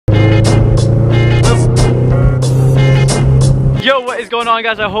What is going on,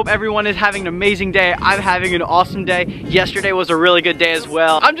 guys? I hope everyone is having an amazing day. I'm having an awesome day. Yesterday was a really good day as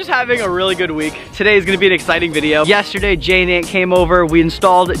well. I'm just having a really good week. Today is gonna be an exciting video. Yesterday, Jay and Ant came over. We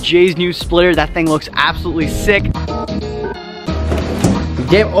installed Jay's new splitter. That thing looks absolutely sick.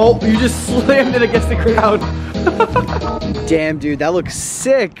 Damn, oh, you just slammed it against the ground. Damn, dude, that looks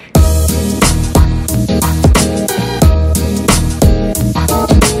sick.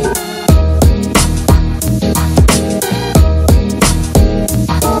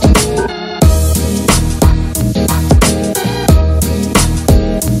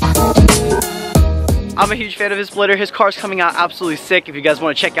 I'm a huge fan of his splitter. His car's coming out absolutely sick. If you guys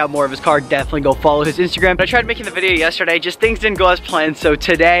want to check out more of his car, definitely go follow his Instagram. But I tried making the video yesterday, just things didn't go as planned. So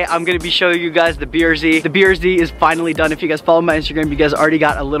today I'm going to be showing you guys the BRZ. The BRZ is finally done. If you guys follow my Instagram, you guys already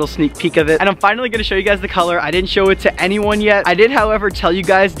got a little sneak peek of it. And I'm finally going to show you guys the color. I didn't show it to anyone yet. I did, however, tell you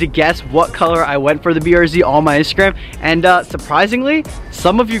guys to guess what color I went for the BRZ on my Instagram. And surprisingly,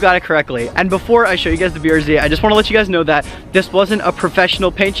 some of you got it correctly. And before I show you guys the BRZ, I just want to let you guys know that this wasn't a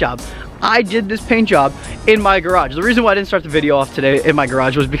professional paint job. I did this paint job in my garage. The reason why I didn't start the video off today in my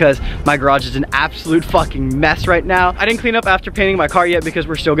garage was because my garage is an absolute fucking mess right now. I didn't clean up after painting my car yet because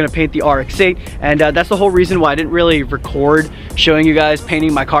we're still gonna paint the RX-8, and that's the whole reason why I didn't really record showing you guys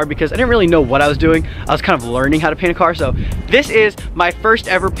painting my car, because I didn't really know what I was doing. I was kind of learning how to paint a car. So this is my first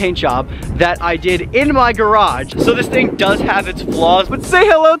ever paint job that I did in my garage. So this thing does have its flaws, but say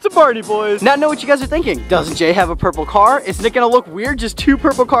hello to Party Boys. Now I know what you guys are thinking. Doesn't Jay have a purple car? Isn't it gonna look weird, just two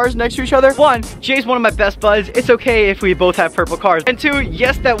purple cars next to each other? One, Jay's one of my best buds. It's okay if we both have purple cars. And two,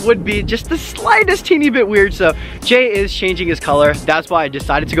 yes, that would be just the slightest teeny bit weird. So Jay is changing his color. That's why I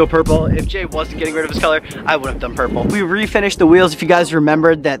decided to go purple. If Jay wasn't getting rid of his color, I would have done purple. We refinished the wheels. If you guys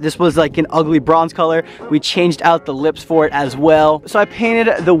remembered that this was like an ugly bronze color, we changed out the lips for it as well. So I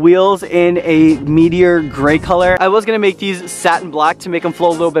painted the wheels in a meteor gray color. I was gonna make these satin black to make them flow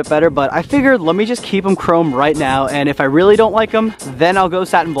a little bit better, but I figured let me just keep them chrome right now. And if I really don't like them, then I'll go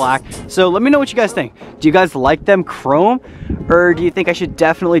satin black. So let me know what you guys think. Do you guys like them chrome, or do you think I should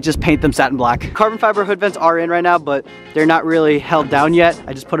definitely just paint them satin black? Carbon fiber hood vents are in right now, but they're not really held down yet.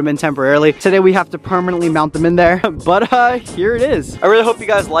 I just put them in temporarily. Today we have to permanently mount them in there, but here it is. I really hope you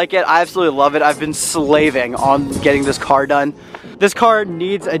guys like it. I absolutely love it. I've been slaving on getting this car done. This car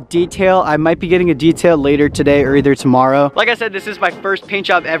needs a detail. I might be getting a detail later today or either tomorrow. Like I said, this is my first paint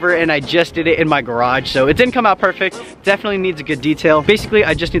job ever, and I just did it in my garage, so it didn't come out perfect. Definitely needs a good detail. Basically,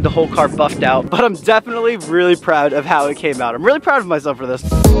 I just need the whole car buffed out, but I'm definitely really proud of how it came out. I'm really proud of myself for this.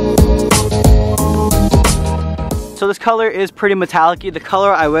 So this color is pretty metallic-y. The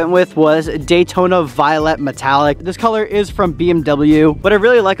color I went with was Daytona Violet Metallic. This color is from BMW. What I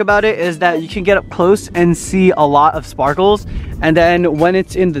really like about it is that you can get up close and see a lot of sparkles. And then when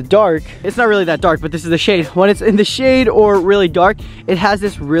it's in the dark, it's not really that dark, but this is the shade. When it's in the shade or really dark, it has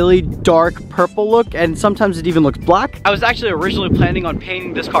this really dark purple look, and sometimes it even looks black. I was actually originally planning on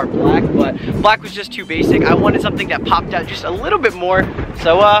painting this car black, but black was just too basic. I wanted something that popped out just a little bit more.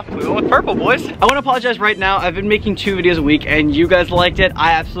 So we went with purple, boys. I want to apologize right now. I've been making 2 videos a week and you guys liked it.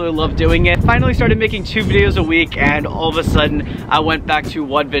 I absolutely love doing it. Finally started making 2 videos a week, and all of a sudden I went back to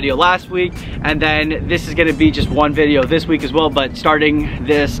 1 video last week, and then this is gonna be just 1 video this week as well. But starting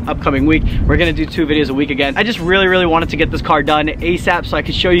this upcoming week, we're gonna do 2 videos a week again. I just really wanted to get this car done ASAP so I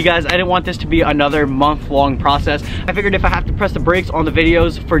could show you guys. I didn't want this to be another month-long process. I figured if I have to press the brakes on the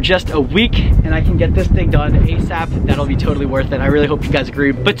videos for just a week and I can get this thing done ASAP, that'll be totally worth it. I really hope you guys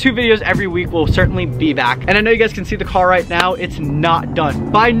agree. But 2 videos every week will certainly be back. And I know you guys can see the car right now. It's not done.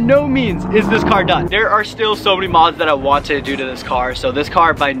 By no means is this car done. There are still so many mods that I want to do to this car. So this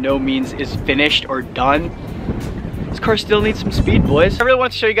car by no means is finished or done. This car still needs some speed, boys. I really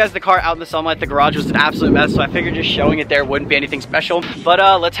want to show you guys the car out in the sunlight. The garage was an absolute mess, so I figured just showing it there wouldn't be anything special. But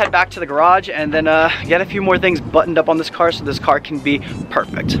let's head back to the garage and then get a few more things buttoned up on this car so this car can be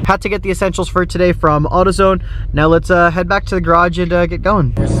perfect. Had to get the essentials for today from AutoZone. Now let's head back to the garage and get going.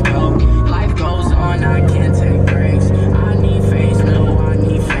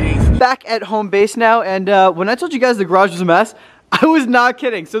 Back at home base now, and when I told you guys the garage was a mess, I was not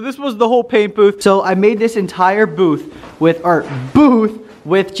kidding. So this was the whole paint booth. So I made this entire booth with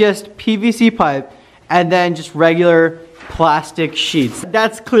just PVC pipe and then just regular plastic sheets.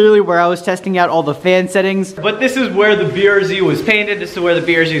 That's clearly where I was testing out all the fan settings. But this is where the BRZ was painted. This is where the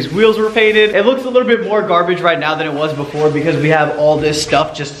BRZ's wheels were painted. It looks a little bit more garbage right now than it was before because we have all this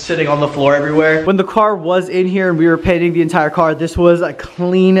stuff just sitting on the floor everywhere. When the car was in here and we were painting the entire car, this was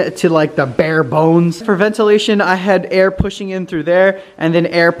clean to like the bare bones. For ventilation, I had air pushing in through there and then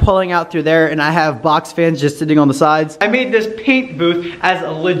air pulling out through there, and I have box fans just sitting on the sides. I made this paint booth as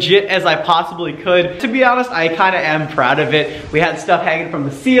legit as I possibly could. To be honest, I kind of am proud of it. We had stuff hanging from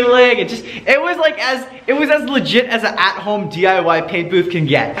the ceiling. It was as legit as an at-home DIY paint booth can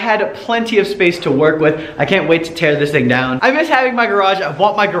get. I had plenty of space to work with. I can't wait to tear this thing down. I miss having my garage. I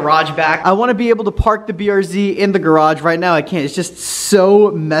want my garage back. I want to be able to park the BRZ in the garage. Right now I can't. It's just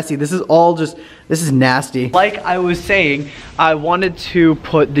so messy. This is nasty. Like I was saying, I wanted to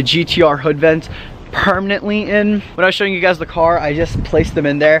put the GTR hood vents permanently in. When I was showing you guys the car, I just placed them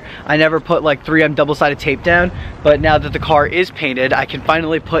in there. I never put like 3M double-sided tape down, but now that the car is painted, I can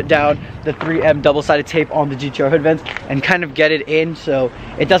finally put down the 3M double-sided tape on the GTR hood vents and kind of get it in so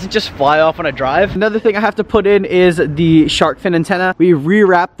it doesn't just fly off when I drive. Another thing I have to put in is the shark fin antenna. We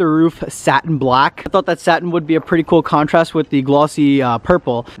rewrapped the roof satin black. I thought that satin would be a pretty cool contrast with the glossy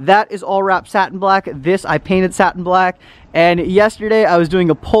purple. That is all wrapped satin black. This I painted satin black, and yesterday I was doing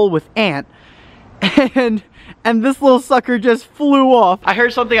a pull with Ant, and this little sucker just flew off. I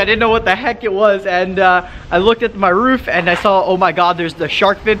heard something, I didn't know what the heck it was, and I looked at my roof and I saw, oh my god, there's the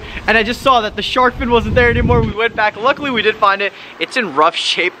shark fin, and I just saw that the shark fin wasn't there anymore. We went back. Luckily we did find it. It's in rough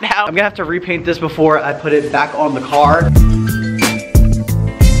shape now. I'm gonna have to repaint this before I put it back on the car.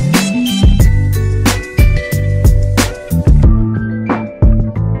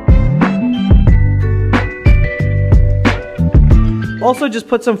 Also, just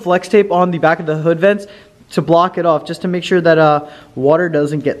put some flex tape on the back of the hood vents to block it off, just to make sure that water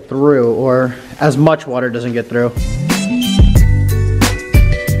doesn't get through, or as much water doesn't get through.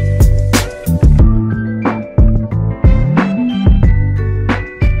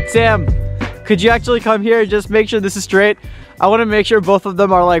 Sam, could you actually come here and just make sure this is straight? I want to make sure both of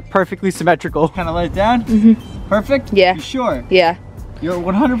them are like perfectly symmetrical. Kind of lay it down? Mm-hmm. Perfect? Yeah. You sure? Yeah. You're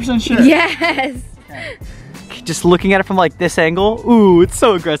 100% sure? Yes. Okay. Just looking at it from like this angle, ooh, it's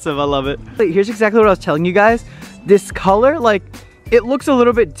so aggressive. I love it. Here's exactly what I was telling you guys. This color, like, it looks a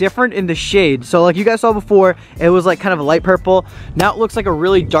little bit different in the shade. So like you guys saw before, it was like kind of a light purple. Now it looks like a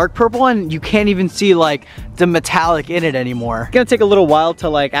really dark purple, and you can't even see like the metallic in it anymore. It's gonna take a little while to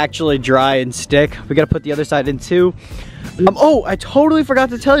like actually dry and stick. We gotta put the other side in too. Oh, I totally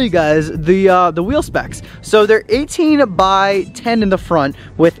forgot to tell you guys the wheel specs. So they're 18 by 10 in the front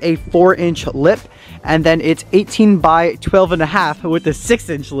with a 4-inch lip, and then it's 18 by 12.5 with a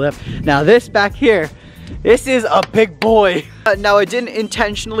 6-inch lip. Now this back here, this is a big boy. Now I didn't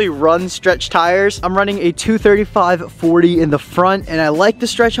intentionally run stretch tires. I'm running a 235/40 in the front, and I like the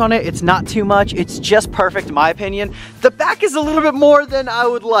stretch on it. It's not too much. It's just perfect in my opinion. The back is a little bit more than I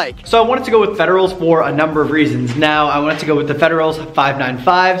would like. So I wanted to go with Federals for a number of reasons. Now I wanted to go with the Federals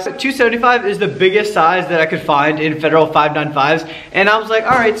 595s. 275 is the biggest size that I could find in Federal 595s, and I was like,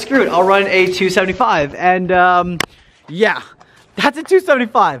 all right, screw it. I'll run a 275, and yeah. That's a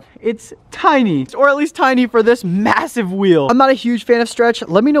 275. It's tiny, or at least tiny for this massive wheel. I'm not a huge fan of stretch.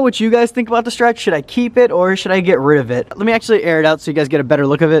 Let me know what you guys think about the stretch. Should I keep it or should I get rid of it? Let me actually air it out so you guys get a better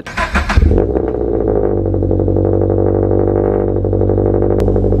look of it.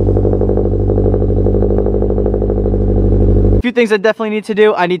 A few things I definitely need to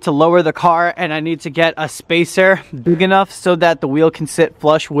do. I need to lower the car, and I need to get a spacer big enough so that the wheel can sit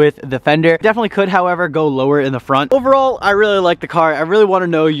flush with the fender. Definitely could, however, go lower in the front. Overall, I really like the car. I really want to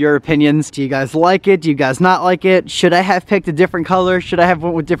know your opinions. Do you guys like it? Do you guys not like it? Should I have picked a different color? Should I have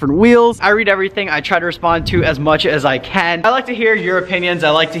went with different wheels? I read everything. I try to respond to as much as I can. I like to hear your opinions.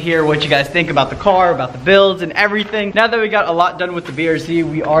 I like to hear what you guys think about the car, about the builds and everything. Now that we got a lot done with the BRZ,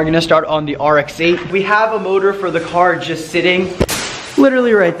 we are going to start on the RX-8. We have a motor for the car just sitting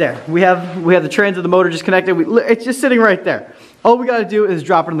literally right there. We have the trans of the motor just connected. It's just sitting right there. All we gotta do is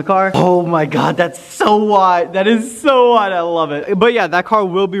drop it in the car. Oh my god, that's so wide. That is so wide. I love it. But yeah, that car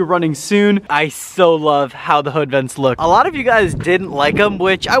will be running soon. I so love how the hood vents look. A lot of you guys didn't like them,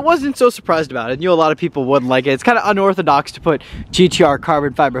 which I wasn't so surprised about. I knew a lot of people wouldn't like it. It's kind of unorthodox to put GTR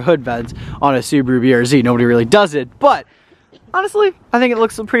carbon fiber hood vents on a Subaru BRZ. Nobody really does it, but honestly, I think it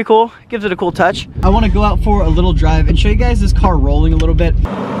looks pretty cool. Gives it a cool touch. I want to go out for a little drive and show you guys this car rolling a little bit.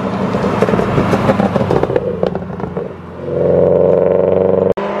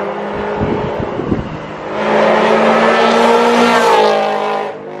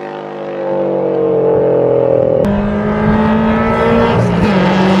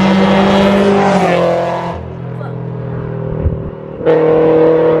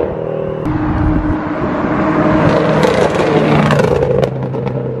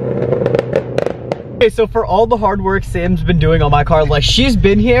 Okay, so for all the hard work Sam's been doing on my car, like she's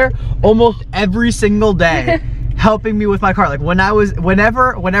been here almost every single day, helping me with my car. Like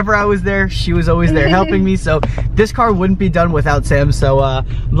whenever I was there, she was always there helping me. So this car wouldn't be done without Sam. So I'm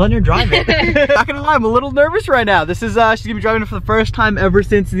letting her drive it. Not gonna lie, I'm a little nervous right now. This is she's gonna be driving it for the first time ever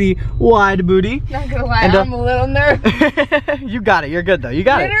since the wide booty. Not gonna lie, and, I'm a little nervous. You got it. You're good though. You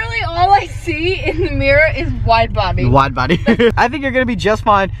got it. Literally all I see in the mirror is wide body. Wide body. I think you're gonna be just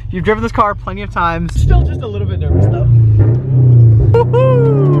fine. You've driven this car plenty of times. Still just a little bit nervous though.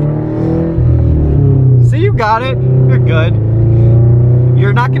 So you got it. You're good.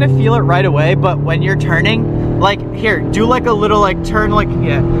 You're not gonna feel it right away, but when you're turning, like here, do like a little like turn, like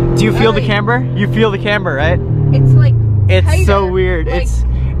yeah. Do you feel the camber? You feel the camber, right? It's like it's tighter, so weird. like,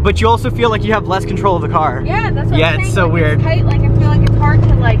 but you also feel like you have less control of the car. Yeah, that's what I'm saying. It's so like, weird. It's tight, like I feel like it's hard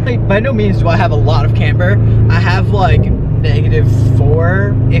to like. By no means do I have a lot of camber. I have like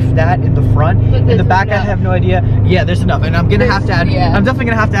 -4, if that, in the front. In the back, enough. I have no idea. Yeah, there's enough, and I'm gonna have to add. Yeah. I'm definitely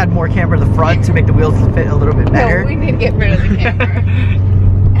gonna have to add more camber in the front to make the wheels fit a little bit better. No, we need to get rid of the camber.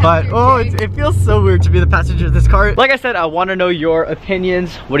 But oh, it feels so weird to be the passenger of this car. Like I said, I want to know your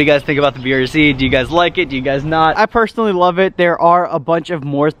opinions. What do you guys think about the BRZ? Do you guys like it? Do you guys not? I personally love it. There are a bunch of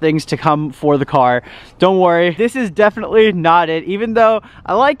more things to come for the car. Don't worry, this is definitely not it. Even though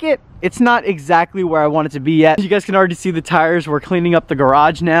I like it, it's not exactly where I want it to be yet. You guys can already see the tires. We're cleaning up the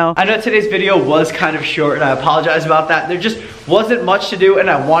garage now. I know today's video was kind of short and I apologize about that. There just wasn't much to do and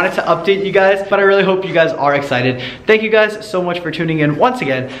I wanted to update you guys, but I really hope you guys are excited. Thank you guys so much for tuning in once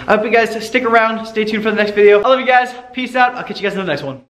again. I hope you guys stick around, stay tuned for the next video. I love you guys, peace out. I'll catch you guys in the next one.